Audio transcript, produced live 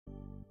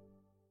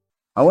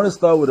I want to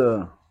start with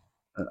a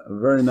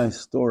very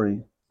nice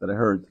story that I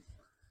heard.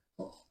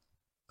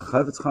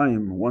 Chavetz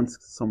Chaim, once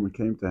someone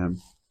came to him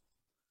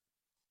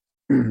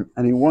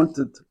and he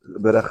wanted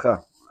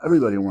beracha.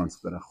 Everybody wants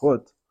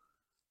berachot.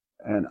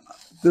 And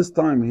this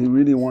time he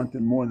really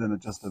wanted more than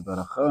just a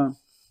beracha.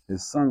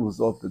 His son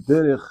was off the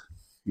derech.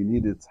 He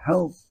needed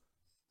help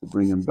to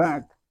bring him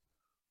back.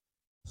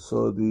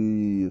 So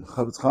the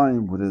Chavetz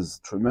Chaim, with his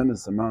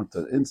tremendous amount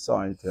of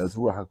insight, as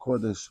Ruach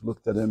HaKodesh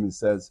looked at him, he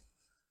says,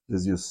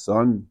 "Is your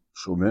son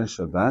Shomer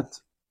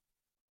Shabbat?"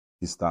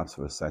 He stops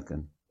for a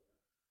second.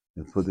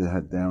 He put his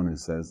head down and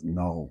says,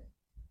 "No."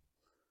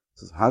 He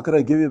says, "How could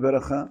I give you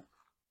beracha?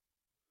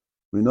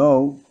 We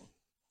know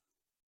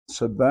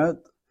Shabbat,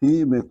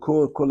 he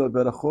mekor kol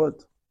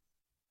berachot.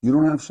 You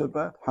don't have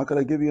Shabbat. How could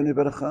I give you any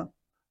beracha?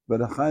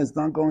 Beracha is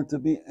not going to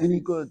be any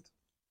good.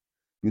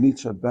 You need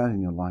Shabbat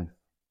in your life."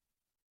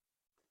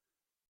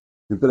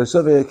 In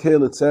Parashat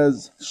Vayakhel it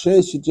says,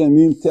 "Shesh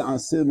yamim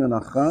te'aseh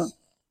melacha."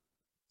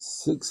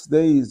 6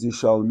 days you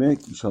shall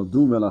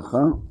do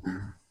melacha.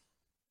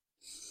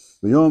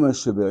 V'yom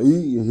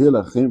ha'shavi'i yehi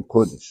lachem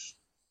kodesh.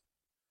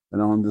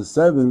 And on the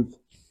 7th,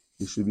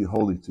 it should be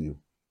holy to you.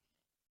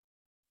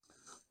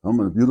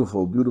 A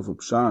beautiful, beautiful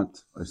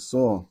pshat I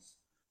saw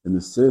in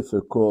the sefer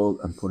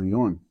called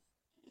Emporion.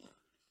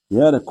 He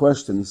had a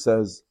question. He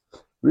says,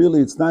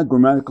 really, it's not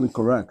grammatically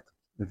correct.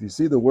 If you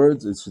see the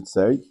words, it should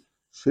say,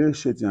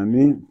 Sheshet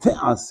yamim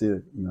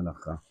te'aseh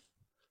melacha.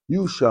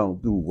 You shall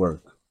do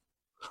work.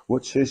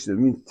 What sheshet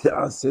yamim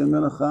te'aseh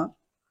melacha?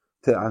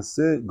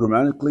 Te'aseh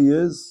grammatically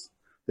is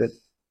that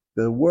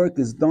the work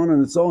is done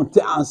on its own.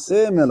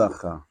 Te'aseh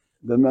melacha.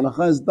 The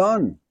melacha is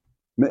done.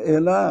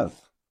 Me'elav.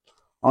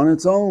 On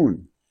its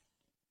own.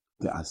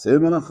 Te'aseh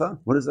melacha?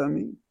 What does that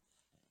mean?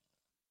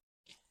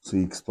 So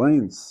he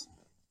explains.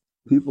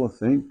 People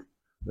think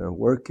they're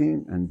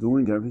working and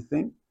doing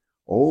everything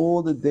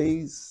all the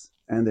days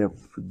and they're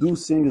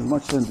producing as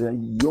much as they're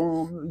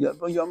yom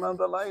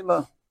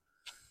v'layla.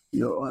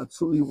 You're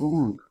absolutely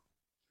wrong.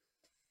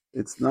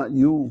 It's not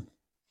you.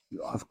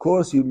 Of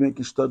course you make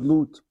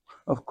ishtadlut.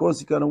 Of course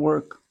you gotta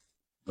work.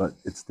 But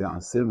it's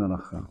te'aseh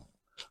melacha.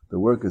 The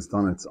work is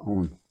done on its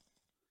own.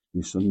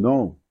 You should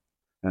know.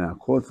 And I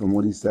quote from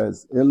what he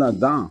says, Ela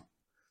da.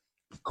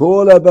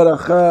 Kol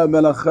ha-beracha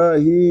melacha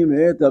hi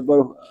me'et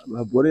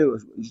ha-borei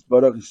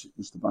yishbarach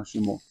yishtabach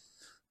shemo.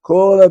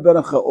 Kol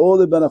ha-beracha, all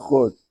the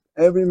berachot,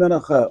 every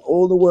melacha,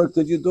 all the work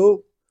that you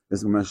do,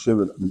 is from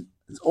Hashem.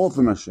 It's all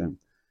from Hashem.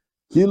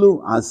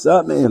 Kilu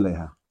asa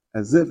me'eleha.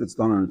 As if it's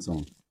done on its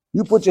own.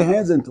 You put your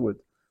hands into it.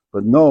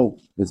 But no,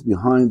 it's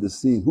behind the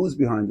scene. Who's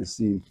behind the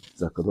scene?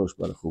 It's HaKadosh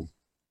Baruch Hu.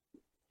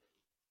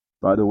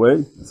 By the way,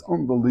 it's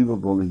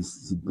unbelievable. He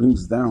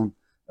brings down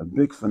a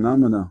big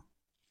phenomena.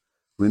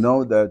 We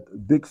know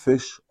that big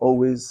fish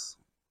always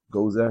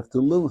goes after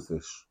little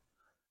fish.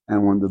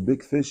 And when the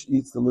big fish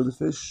eats the little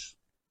fish,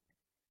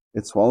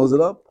 it swallows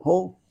it up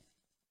whole.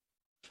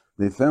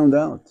 They found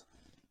out,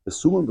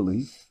 assume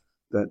believe,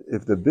 that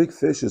if the big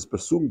fish is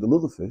pursuing the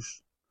little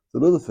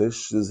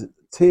fish's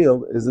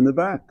tail is in the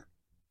back.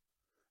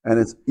 And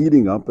it's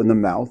eating up, and the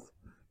mouth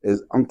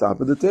is on top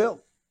of the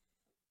tail.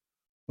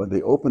 But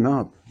they open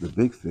up the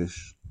big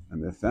fish,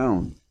 and they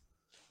found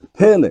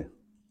Pele.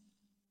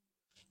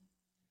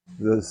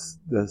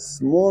 The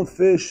small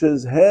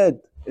fish's head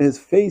is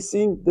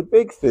facing the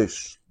big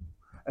fish,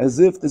 as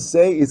if to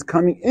say it's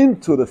coming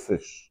into the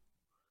fish.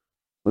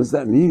 What does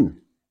that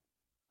mean?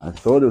 I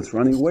thought it was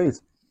running away.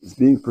 It's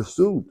being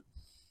pursued.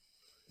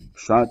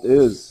 Pshat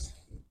is,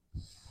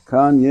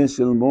 Kan yesh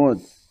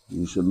ilmod.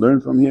 You should learn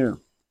from here.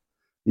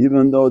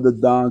 Even though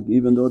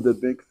the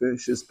big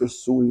fish is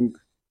pursuing,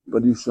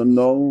 but you should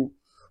know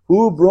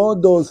who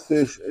brought those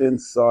fish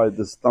inside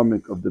the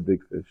stomach of the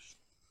big fish.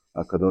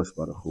 HaKadosh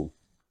Baruch Hu.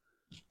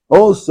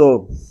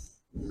 Also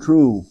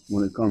true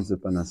when it comes to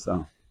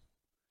Panasah.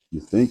 You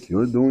think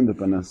you're doing the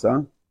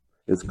Panasah?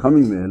 It's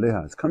coming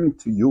me'eleha. It's coming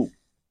to you.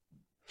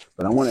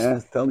 But I want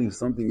to tell you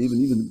something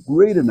even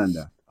greater than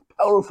that. A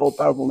powerful,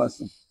 powerful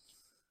lesson.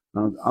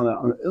 Now,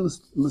 I'll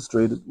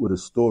illustrate it with a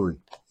story.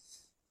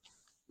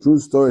 True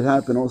story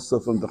happened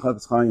also from the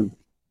Chavetz Chaim.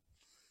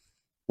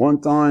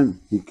 One time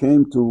he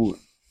came to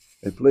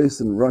a place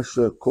in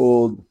Russia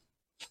called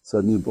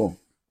Sadnibo.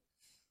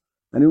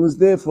 And he was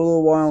there for a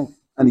little while,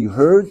 and he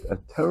heard a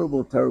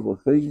terrible, terrible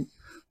thing,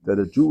 that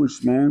a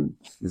Jewish man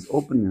is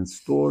opening his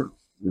store,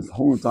 his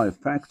whole entire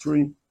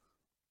factory,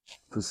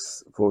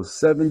 for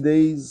 7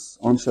 days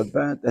on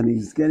Shabbat, and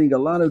he's getting a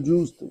lot of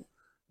Jews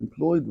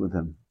employed with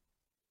him.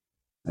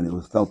 And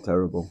it felt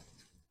terrible.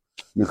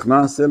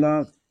 Nichnas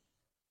elav.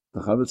 The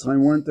Chavetz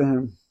Chaim went to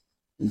him.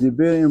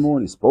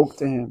 He spoke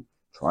to him,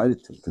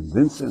 tried to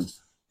convince him.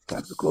 You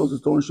have to close the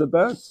store on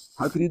Shabbat.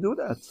 How could he do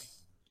that?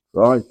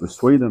 Right,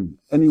 persuade him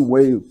any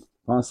way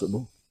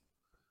possible.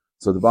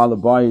 So the Baal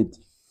Bayit,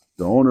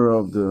 the owner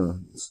of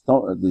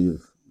the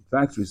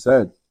factory,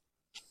 said,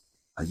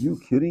 "Are you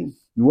kidding?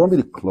 You want me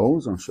to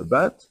close on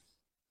Shabbat?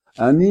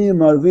 Ani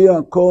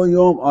marviya kol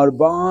yom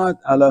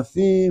arba'at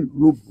alafim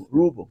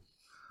ruble.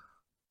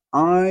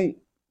 I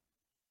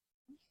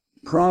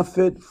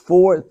profit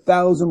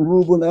 4,000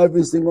 ruble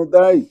every single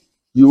day.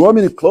 You want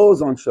me to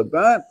close on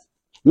Shabbat?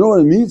 You know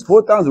what it means?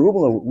 4,000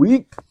 ruble a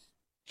week?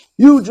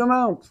 Huge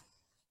amount.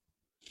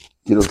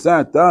 You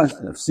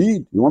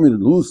want me to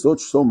lose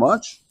so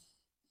much?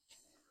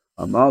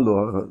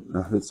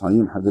 Hafetz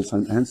Chaim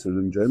answered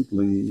him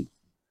gently.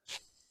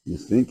 You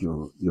think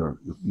your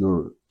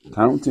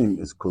counting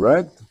is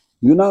correct?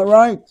 You're not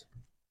right.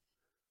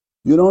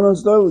 You don't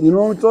understand. You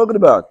know what I'm talking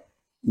about.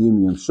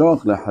 אם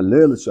ימשוך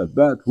לחלל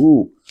שבת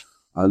הוא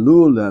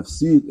עלול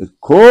להפסיד את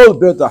כל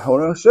בית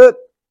החרושת.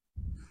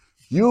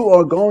 You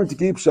are going to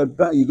keep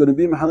Shabbat. You're going to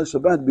be Mahal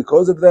Shabbat.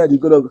 Because of that, you're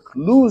going to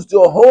lose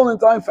your whole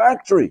entire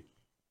factory.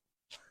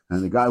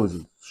 And the guy was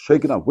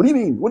shaken up. What do you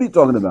mean? What are you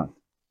talking about?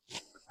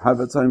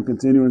 Hafetz Chaim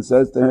continues and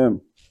says to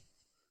him,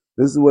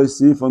 this is what you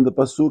see from the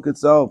Pasuk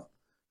itself.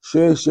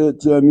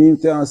 Sheshet yamim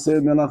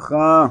te'aseh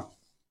melacha.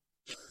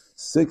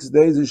 6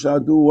 days you shall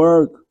do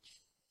work.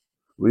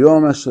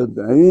 V'yom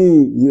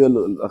ha'shab'i yeh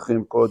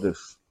lachem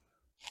kodesh.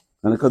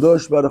 And the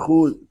Kadosh Baruch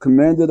Hu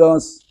commanded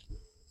us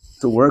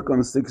to work on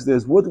the 6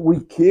 days. What do we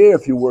care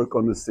if you work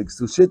on the 6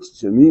 days?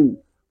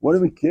 What do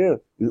we care?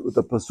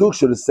 The Pasuk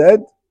should have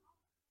said,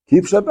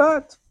 keep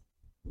Shabbat.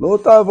 Lo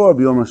ta'avor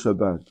b'yom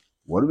ha'shabbat.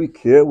 What do we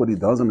care what he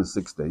does on the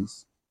 6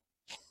 days?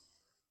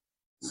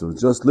 So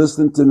just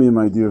listen to me,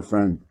 my dear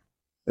friend.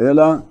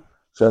 Ela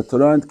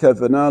she'Torah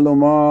kavana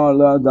lomar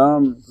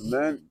la'adam.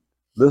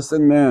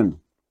 Listen, man.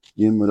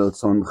 Im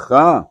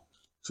ratzoncha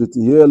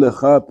shetiyeh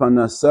lecha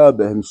panasa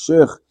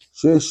behemshech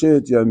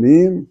sheshet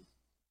yamim.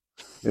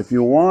 If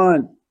you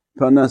want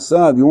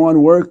panasa, if you want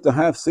work to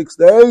have 6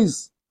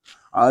 days,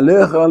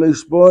 alecha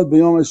lishbot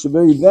b'yom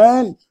ha'shabbat,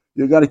 then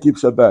you got to keep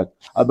Shabbat.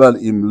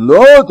 Abal im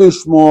lo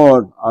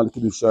tishmor al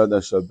kedushat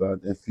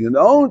Shabbat. If you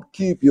don't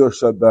keep your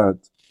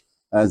Shabbat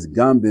as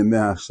gam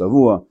b'mei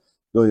hashavua,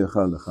 lo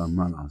yechal lecha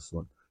man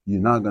asot.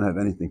 You're not going to have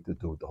anything to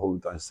do with the whole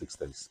entire 6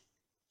 days.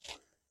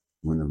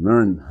 When the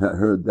man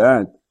heard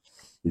that,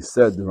 he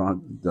said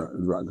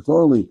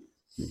derogatorily,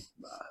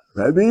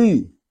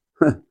 Rabbi,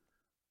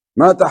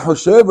 Mata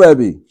Hoshev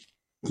Rabbi,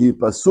 Ki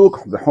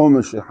Pasuk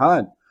b'Chumash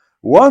Echad.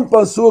 One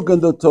Pasuk in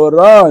the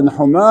Torah in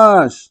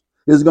Chumash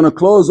is going to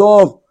close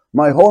off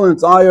my whole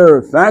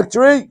entire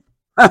factory?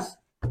 And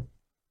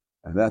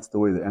that's the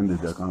way they ended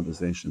their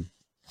conversation.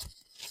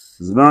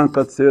 Zman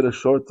Katzir, a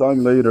short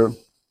time later,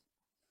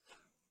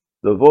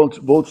 the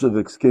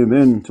Bolsheviks came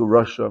into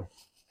Russia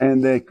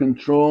and they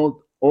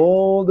controlled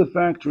all the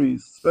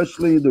factories,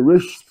 especially the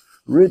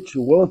rich,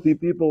 wealthy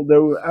people. They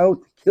were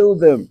out to kill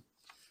them.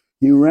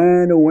 He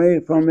ran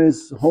away from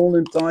his whole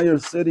entire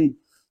city.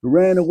 He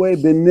ran away.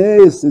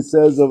 Benes, it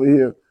says over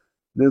here.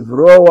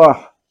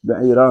 Livroach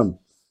be'iram.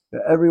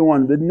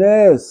 Everyone,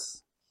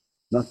 Benes.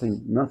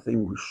 Nothing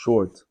was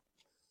short.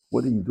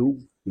 What did he do?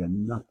 He had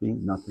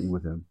nothing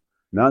with him.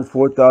 Not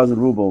 4,000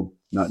 ruble,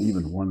 not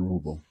even 1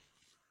 ruble.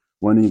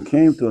 When he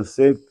came to a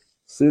safe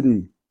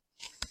city,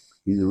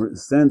 he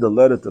sent a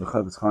letter to the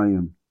Hafetz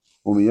Chaim.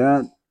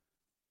 Umiyat,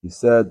 he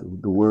said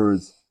the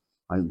words,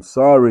 I'm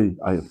sorry,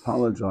 I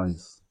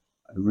apologize.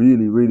 I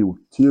really, with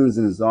tears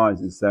in his eyes,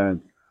 he said,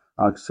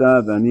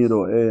 Akshav ani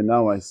ro'eh,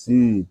 now I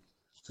see,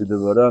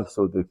 shedevarav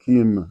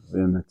sodekim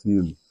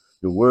ve'emetim.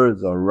 Your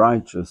words are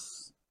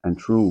righteous and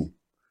true.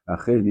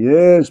 Achen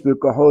yesh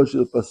b'koho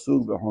shel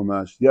pasuk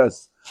b'Chumash.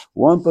 Yes,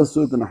 one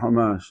pasuk in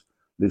Chumash,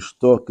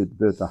 lishtok et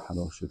bet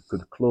ha'haroshet,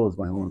 could close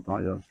my whole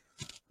entire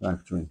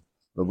factory.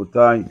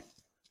 Rabotai,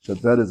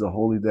 Shabbat is a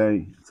holy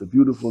day. It's a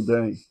beautiful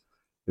day.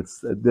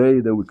 It's a day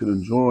that we could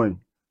enjoy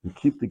and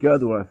keep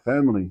together with our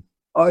family.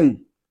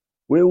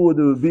 Where would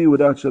it be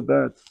without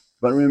Shabbat?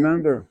 But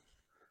remember,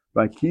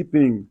 by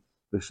keeping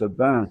the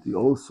Shabbat,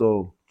 you're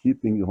also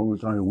keeping the whole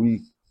entire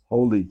week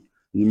holy.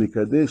 You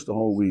mikadesh the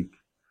whole week.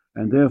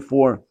 And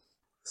therefore,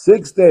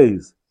 6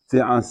 days,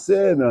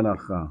 te'aseh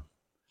melacha.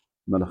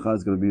 Melacha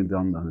is going to be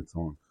done on its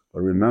own.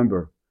 But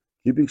remember,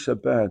 keeping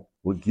Shabbat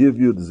will give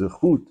you the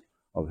zechut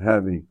of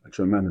having a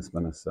tremendous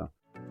panasa.